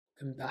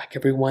Welcome back,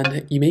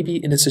 everyone. You may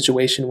be in a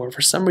situation where for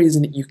some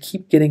reason you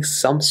keep getting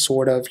some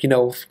sort of,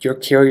 your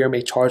carrier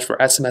may charge for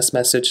SMS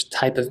message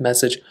type of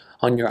message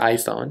on your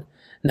iPhone.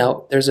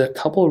 Now, there's a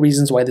couple of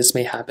reasons why this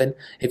may happen.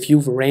 If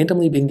you've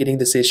randomly been getting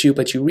this issue,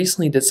 but you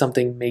recently did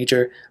something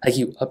major, like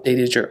you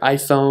updated your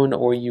iPhone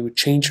or you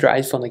changed your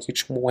iPhone, like you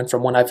went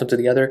from one iPhone to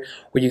the other,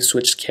 or you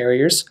switched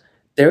carriers,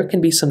 there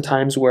can be some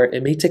times where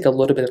it may take a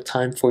little bit of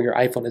time for your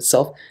iPhone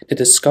itself to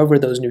discover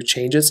those new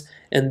changes,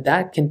 and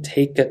that can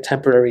take a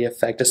temporary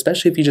effect,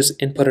 especially if you just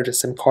inputted a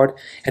SIM card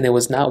and it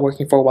was not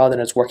working for a while, then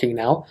it's working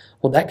now.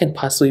 Well, that can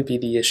possibly be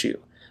the issue.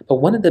 But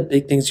one of the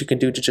big things you can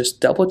do to just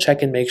double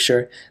check and make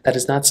sure that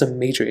it's not some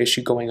major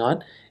issue going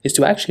on is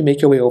to actually make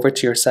your way over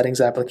to your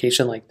settings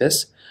application like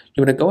this.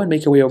 You want to go and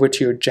make your way over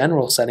to your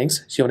general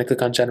settings. So you want to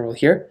click on general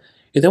here.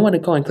 You then want to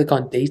go and click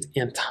on date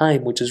and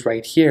time, which is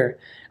right here.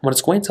 And what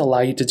it's going to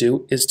allow you to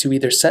do is to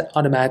either set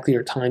automatically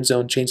your time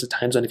zone, change the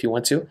time zone if you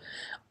want to.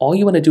 All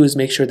you want to do is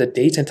make sure the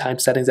date and time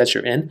settings that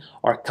you're in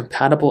are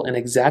compatible and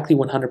exactly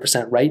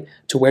 100% right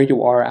to where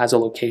you are as a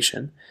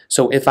location.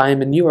 So if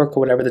I'm in New York or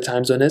whatever the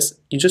time zone is,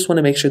 you just want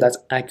to make sure that's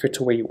accurate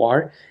to where you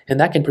are, and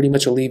that can pretty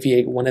much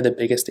alleviate one of the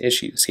biggest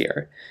issues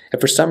here. If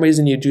for some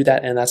reason you do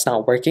that and that's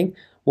not working,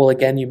 well,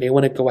 again, you may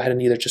want to go ahead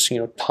and either just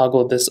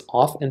toggle this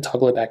off and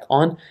toggle it back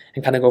on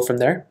and kind of go from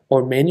there,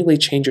 or manually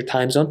change your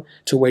time zone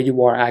to where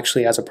you are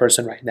actually as a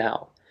person right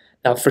now.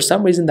 Now, if for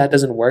some reason that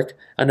doesn't work,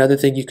 another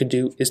thing you can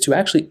do is to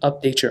actually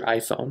update your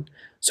iPhone.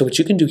 So what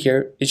you can do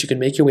here is you can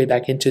make your way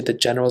back into the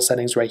general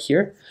settings right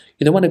here.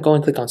 You then want to go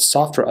and click on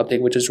software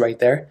update, which is right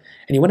there.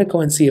 And you want to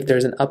go and see if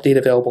there's an update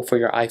available for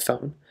your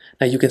iPhone.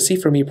 Now you can see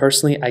for me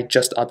personally, I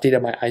just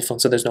updated my iPhone,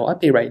 so there's no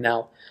update right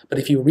now. But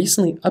if you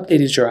recently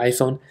updated your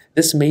iPhone,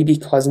 this may be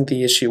causing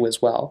the issue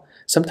as well.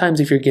 Sometimes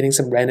if you're getting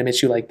some random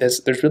issue like this,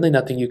 there's really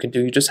nothing you can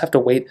do. You just have to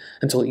wait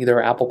until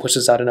either Apple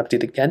pushes out an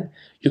update again.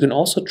 You can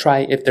also try,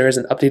 if there is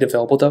an update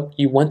available though,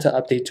 you want to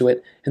update to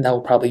it, and that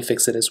will probably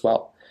fix it as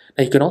well.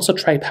 Now you can also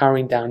try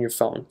powering down your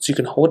phone. So you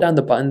can hold down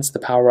the buttons, the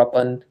power up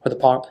button, or the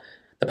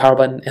power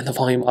button and the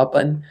volume up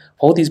button.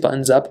 Hold these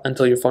buttons up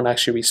until your phone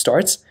actually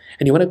restarts,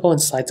 and you want to go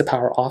and slide to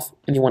power off,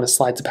 and you want to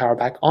slide to power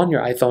back on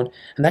your iPhone,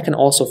 and that can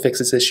also fix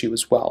this issue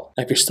as well.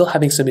 Now, if you're still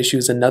having some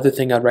issues, another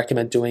thing I'd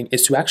recommend doing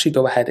is to actually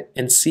go ahead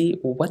and see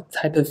what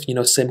type of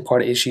SIM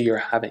card issue you're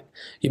having.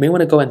 You may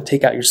want to go and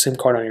take out your SIM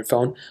card on your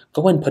phone,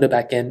 go and put it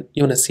back in.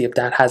 You want to see if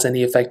that has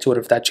any effect to it,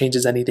 or if that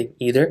changes anything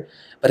either.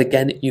 But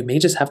again, you may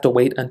just have to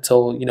wait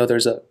until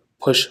there's a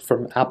push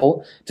from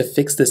Apple to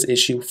fix this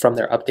issue from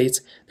their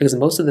updates, because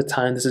most of the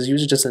time this is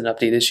usually just an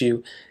update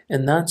issue,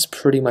 and that's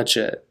pretty much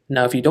it.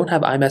 Now, if you don't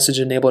have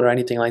iMessage enabled or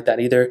anything like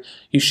that either,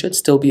 you should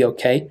still be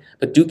okay,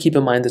 but do keep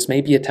in mind this may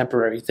be a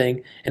temporary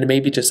thing, and it may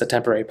be just a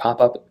temporary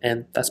pop-up,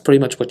 and that's pretty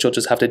much what you'll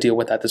just have to deal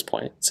with at this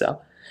point.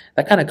 So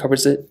that kind of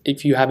covers it.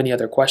 If you have any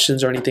other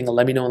questions or anything,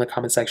 let me know in the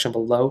comment section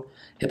below.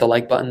 Hit the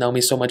like button, that would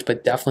mean so much,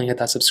 but definitely hit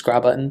that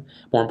subscribe button.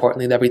 More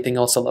importantly than everything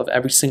else, I love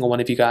every single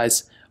one of you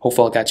guys.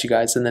 Hopefully I'll catch you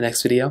guys in the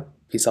next video.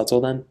 Peace out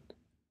till then.